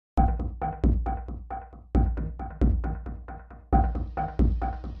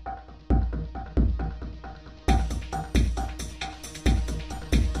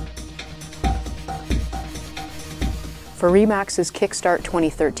For REMAX's KickStart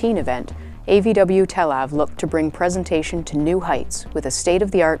 2013 event, AVW Tel Aviv looked to bring presentation to new heights with a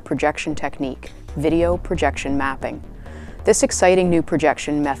state-of-the-art projection technique, video projection mapping. This exciting new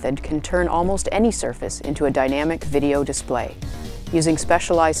projection method can turn almost any surface into a dynamic video display, using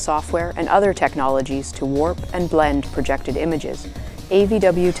specialized software and other technologies to warp and blend projected images.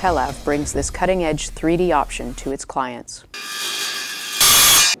 AVW Tel Aviv brings this cutting-edge 3D option to its clients.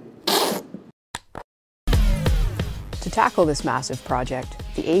 To tackle this massive project,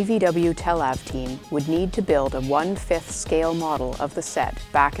 the AVW Tel Aviv team would need to build a 1/5 scale model of the set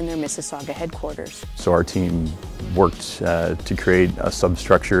back in their Mississauga headquarters. So our team worked to create a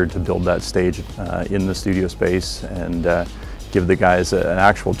substructure to build that stage in the studio space and give the guys an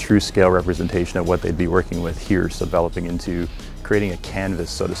actual true scale representation of what they'd be working with here, so developing into creating a canvas,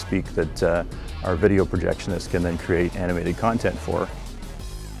 so to speak, that our video projectionists can then create animated content for.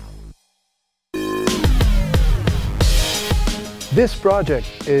 This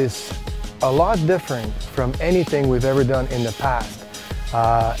project is a lot different from anything we've ever done in the past,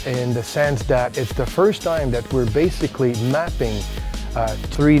 in the sense that it's the first time that we're basically mapping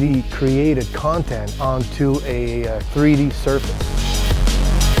 3D created content onto a 3D surface.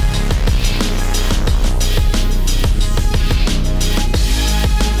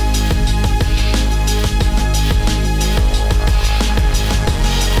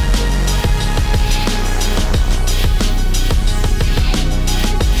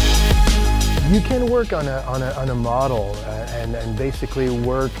 You can work on a model and basically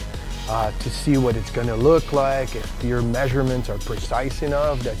work to see what it's going to look like, if your measurements are precise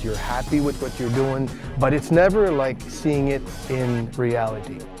enough that you're happy with what you're doing, but it's never like seeing it in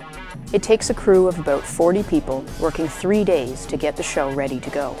reality. It takes a crew of about 40 people working 3 days to get the show ready to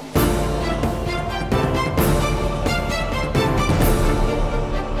go.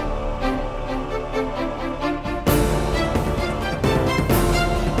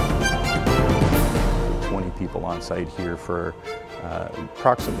 People on site here for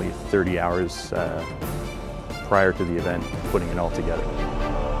approximately 30 hours prior to the event, putting it all together.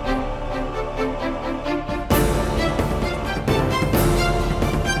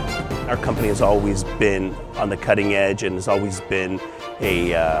 Our company has always been on the cutting edge and has always been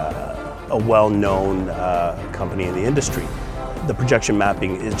a well-known company in the industry. The projection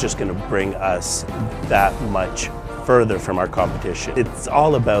mapping is just going to bring us that much further from our competition. It's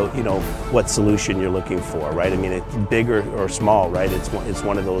all about, what solution you're looking for, right? I mean, it's big or small, right? It's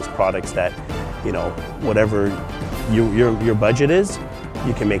one of those products that, whatever your budget is,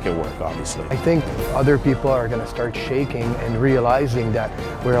 you can make it work, obviously. I think other people are going to start shaking and realizing that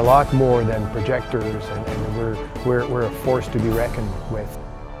we're a lot more than projectors, and we're a force to be reckoned with.